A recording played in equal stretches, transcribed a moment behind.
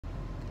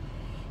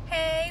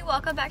Hey,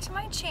 welcome back to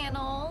my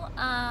channel.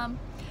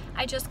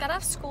 I just got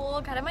off school,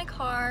 got in my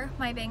car.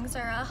 My bangs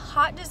are a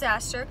hot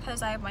disaster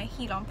because I have my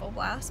heat on full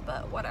blast,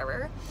 but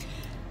whatever.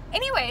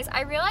 Anyways,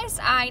 I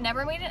realized I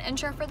never made an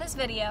intro for this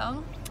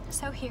video,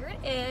 so here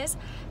it is.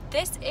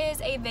 This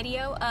is a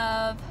video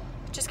of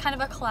just kind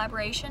of a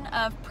collaboration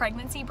of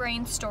pregnancy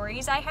brain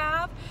stories I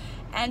have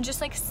and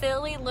just like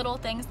silly little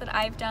things that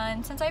I've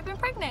done since I've been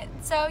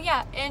pregnant. So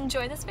yeah,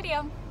 enjoy this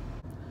video.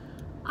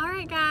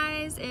 Alright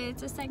guys,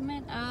 it's a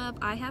segment of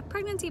I Have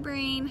Pregnancy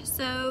Brain.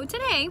 So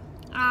today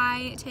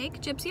I take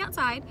Gypsy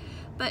outside,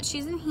 but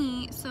she's in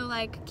heat, so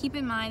like keep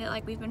in mind that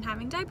like we've been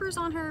having diapers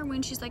on her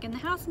when she's like in the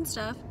house and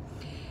stuff.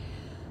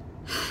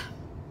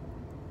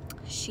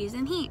 She's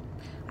in heat.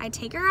 I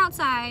take her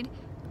outside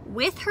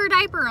with her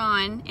diaper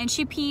on and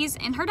she pees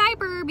in her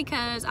diaper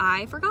because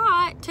I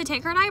forgot to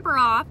take her diaper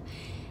off,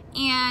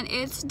 and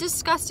it's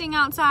disgusting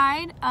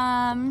outside.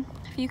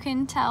 If you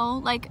can tell,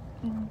 like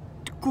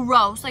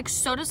gross, like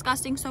so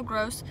disgusting, so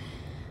gross.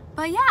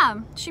 But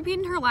yeah, she peed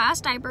in her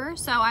last diaper,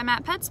 so I'm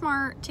at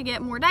PetSmart to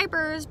get more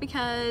diapers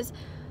because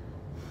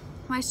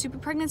my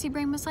stupid pregnancy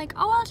brain was like,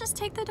 oh, I'll just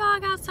take the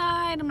dog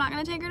outside, I'm not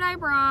gonna take her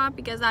diaper off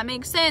because that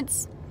makes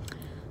sense.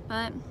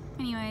 But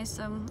anyway,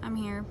 so I'm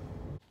here.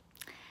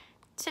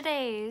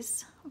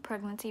 Today's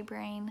pregnancy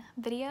brain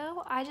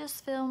video, I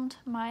just filmed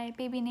my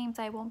baby names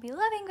I won't be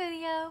loving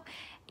video,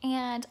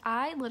 and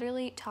I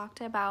literally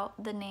talked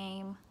about the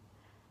name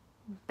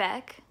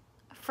Beck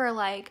for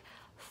like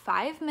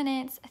 5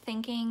 minutes,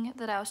 thinking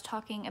that I was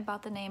talking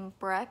about the name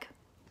Breck,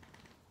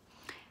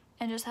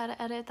 and just had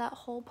to edit that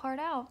whole part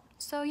out.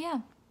 So yeah,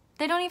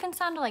 they don't even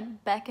sound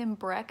like Beck and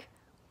Breck.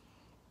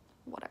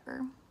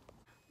 Whatever.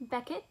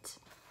 Beckett,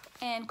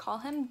 and call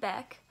him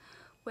Beck,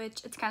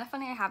 which it's kind of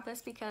funny I have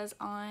this because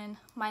on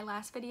my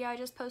last video I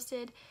just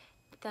posted,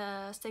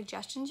 the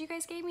suggestions you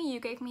guys gave me, you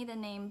gave me the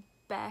name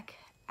Beck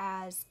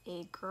as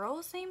a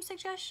girl's name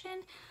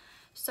suggestion.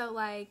 So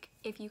like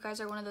if you guys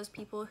are one of those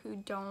people who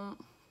don't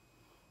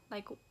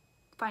like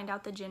find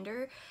out the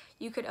gender,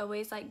 you could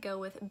always like go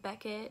with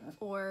Beckett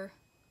or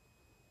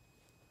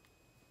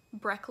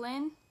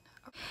Brecklin.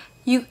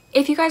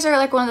 If you guys are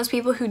like one of those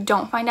people who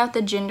don't find out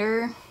the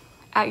gender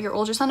at your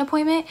ultrasound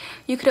appointment,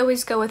 you could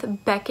always go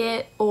with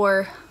Beckett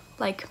or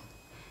like,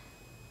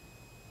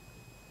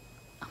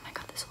 oh my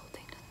god, this whole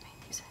thing doesn't make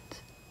any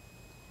sense.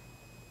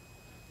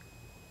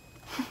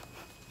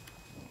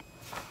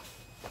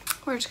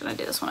 We're just gonna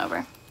do this one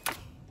over.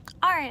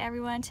 Alright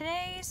everyone,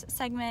 today's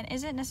segment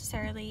isn't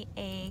necessarily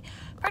a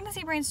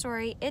pregnancy brain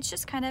story, it's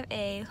just kind of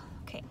a,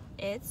 okay,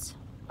 it's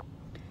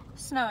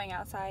snowing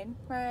outside,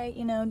 right?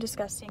 You know,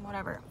 disgusting,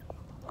 whatever.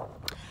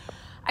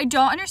 I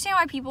don't understand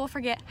why people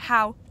forget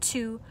how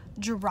to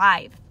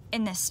drive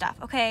in this stuff,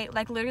 okay?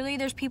 Like literally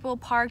there's people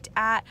parked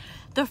at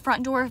the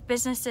front door of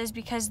businesses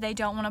because they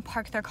don't want to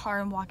park their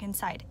car and walk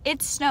inside.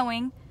 It's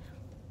snowing,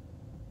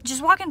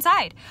 just walk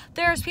inside.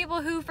 There's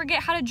people who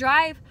forget how to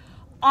drive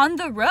on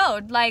the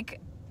road, like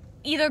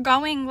either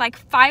going like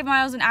 5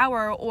 miles an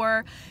hour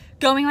or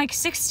going like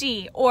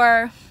 60,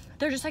 or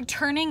they're just like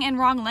turning in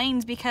wrong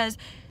lanes because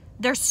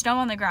there's snow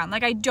on the ground.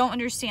 Like I don't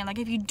understand. Like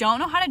if you don't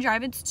know how to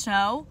drive in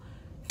snow,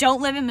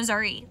 don't live in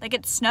Missouri. Like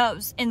it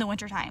snows in the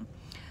wintertime.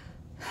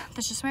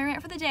 That's just my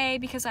rant for the day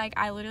because like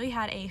I literally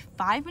had a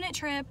 5-minute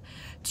trip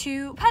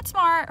to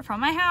PetSmart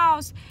from my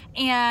house,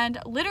 and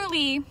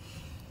literally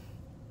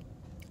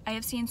I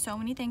have seen so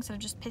many things that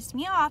have just pissed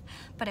me off,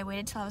 but I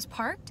waited till I was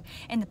parked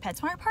in the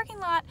PetSmart parking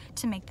lot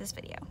to make this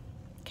video.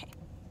 Okay.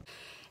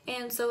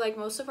 And so like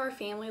most of our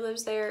family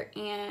lives there,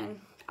 and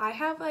I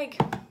have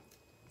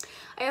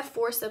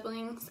 4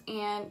 siblings,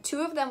 and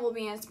 2 of them will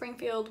be in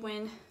Springfield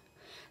when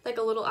like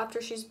a little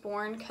after she's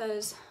born,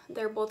 because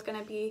they're both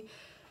gonna be,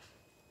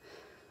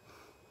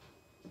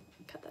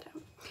 cut that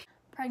out.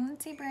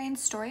 Pregnancy brain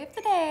story of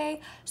the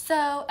day.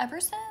 So ever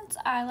since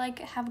I like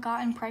have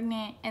gotten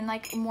pregnant, and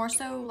like more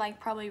so like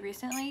probably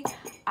recently,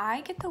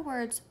 I get the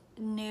words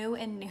new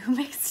and new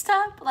mixed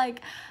up. Like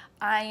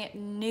I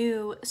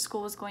knew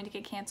school was going to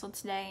get canceled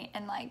today,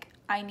 and like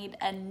I need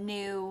a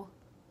new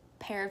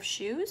pair of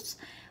shoes.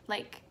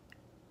 Like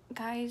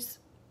guys,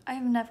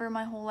 I've never in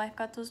my whole life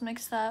got those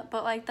mixed up,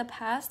 but like the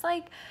past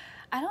like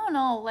I don't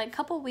know, like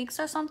couple weeks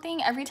or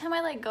something, every time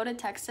I like go to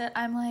text it,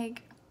 I'm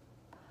like,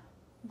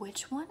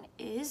 which one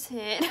is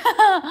it?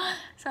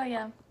 So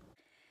yeah.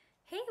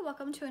 Hey,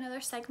 welcome to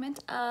another segment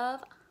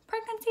of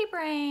Pregnancy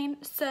Brain.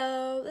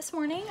 So this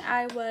morning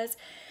I was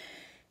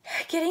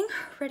getting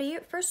ready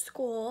for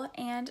school,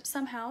 and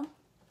somehow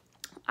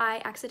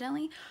I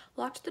accidentally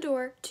locked the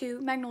door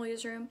to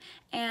Magnolia's room,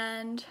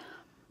 and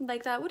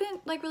like that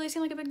wouldn't like really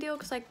seem like a big deal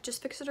because like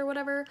just fix it or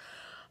whatever,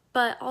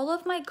 but all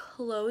of my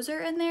clothes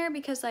are in there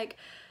because like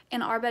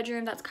in our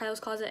bedroom that's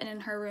Kyle's closet, and in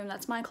her room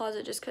that's my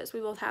closet, just because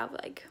we both have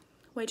like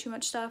way too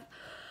much stuff.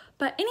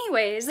 But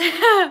anyways,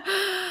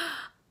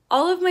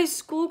 all of my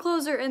school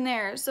clothes are in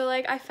there. So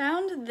like I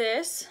found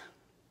this,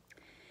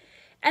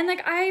 and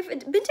like I've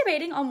been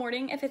debating all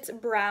morning if it's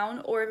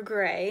brown or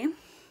gray,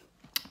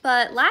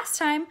 but last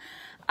time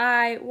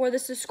I wore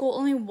this to school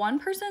only one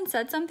person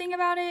said something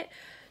about it,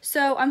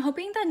 So I'm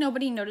hoping that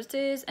nobody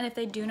notices, and if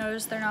they do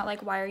notice, they're not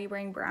like, why are you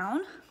wearing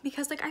brown?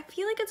 Because like I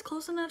feel like it's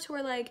close enough to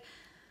where like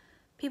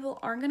people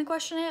aren't gonna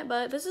question it,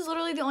 but this is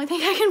literally the only thing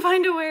I can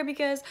find to wear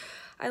because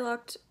I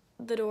locked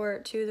the door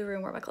to the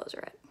room where my clothes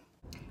are at.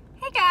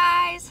 Hey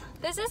guys,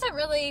 this isn't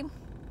really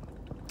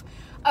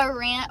a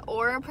rant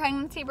or a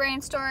pregnancy brain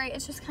story.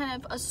 It's just kind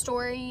of a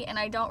story, and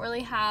I don't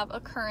really have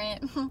a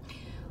current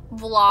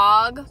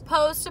vlog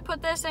post to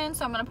put this in,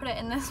 so I'm gonna put it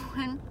in this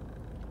one.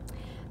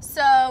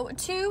 So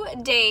to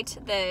date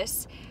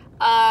this,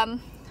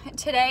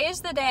 today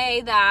is the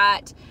day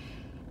that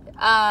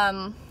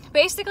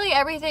basically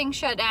everything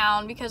shut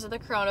down because of the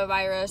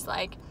coronavirus.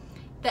 Like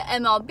the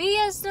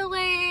MLB is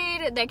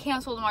delayed, they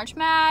canceled March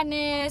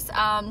Madness,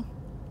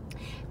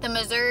 the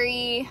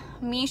Missouri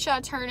Misha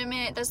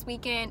tournament this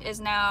weekend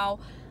is now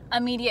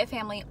immediate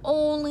family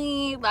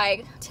only.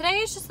 Like today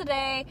is just the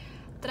day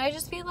that I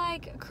just feel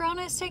like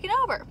Corona is taking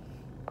over.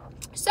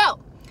 So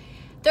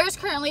there's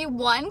currently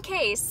one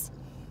case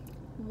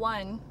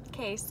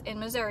in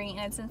Missouri, and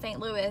it's in St.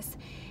 Louis,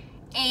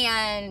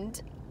 and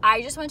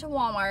I just went to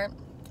Walmart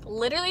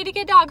literally to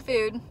get dog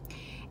food,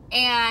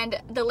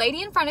 and the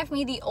lady in front of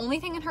me, the only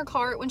thing in her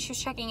cart when she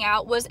was checking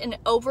out was an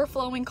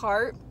overflowing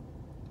cart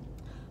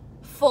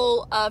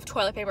full of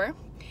toilet paper.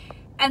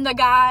 And the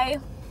guy,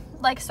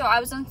 like, so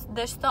I was in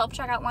this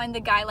self-checkout line, the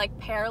guy like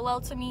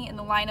parallel to me in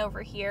the line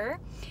over here,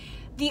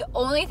 the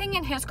only thing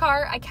in his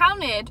cart I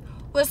counted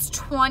was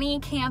 20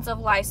 cans of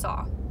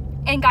Lysol.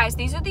 And guys,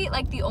 these are the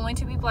only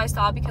two people I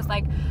saw, because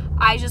like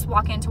I just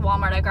walk into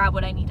Walmart, I grab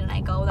what I need and I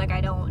go. Like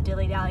I don't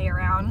dilly-dally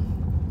around.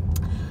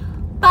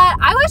 But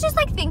I was just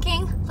like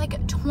thinking,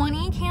 like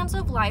 20 cans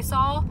of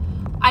Lysol,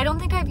 I don't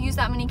think I've used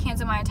that many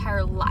cans in my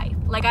entire life.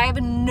 Like I have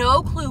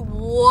no clue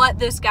what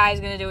this guy's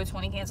gonna do with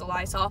 20 cans of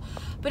Lysol,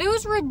 but it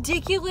was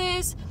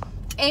ridiculous.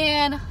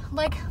 And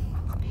like,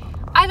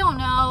 I don't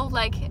know,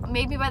 like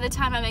maybe by the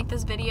time I make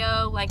this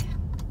video, like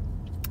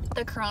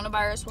the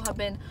coronavirus will have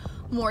been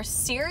more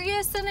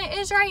serious than it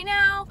is right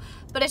now.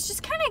 But it's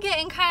just kind of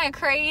getting kind of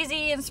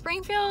crazy. In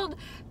Springfield,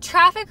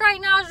 traffic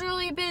right now is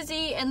really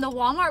busy, and the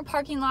Walmart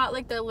parking lot,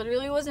 like there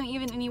literally wasn't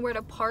even anywhere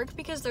to park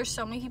because there's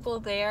so many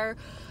people there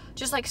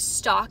just like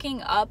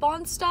stocking up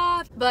on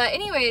stuff. But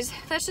anyways,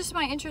 that's just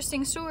my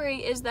interesting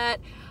story, is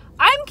that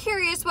I'm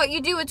curious what you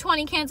do with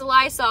 20 cans of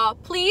Lysol.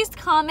 Please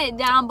comment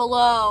down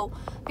below,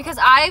 because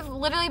I've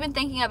literally been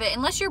thinking of it.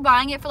 Unless you're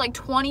buying it for like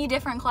 20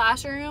 different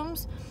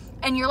classrooms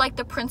and you're like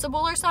the principal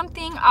or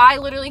something, I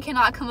literally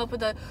cannot come up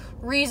with a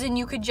reason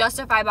you could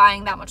justify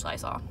buying that much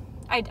Lysol.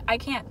 I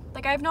can't.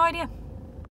 Like I have no idea.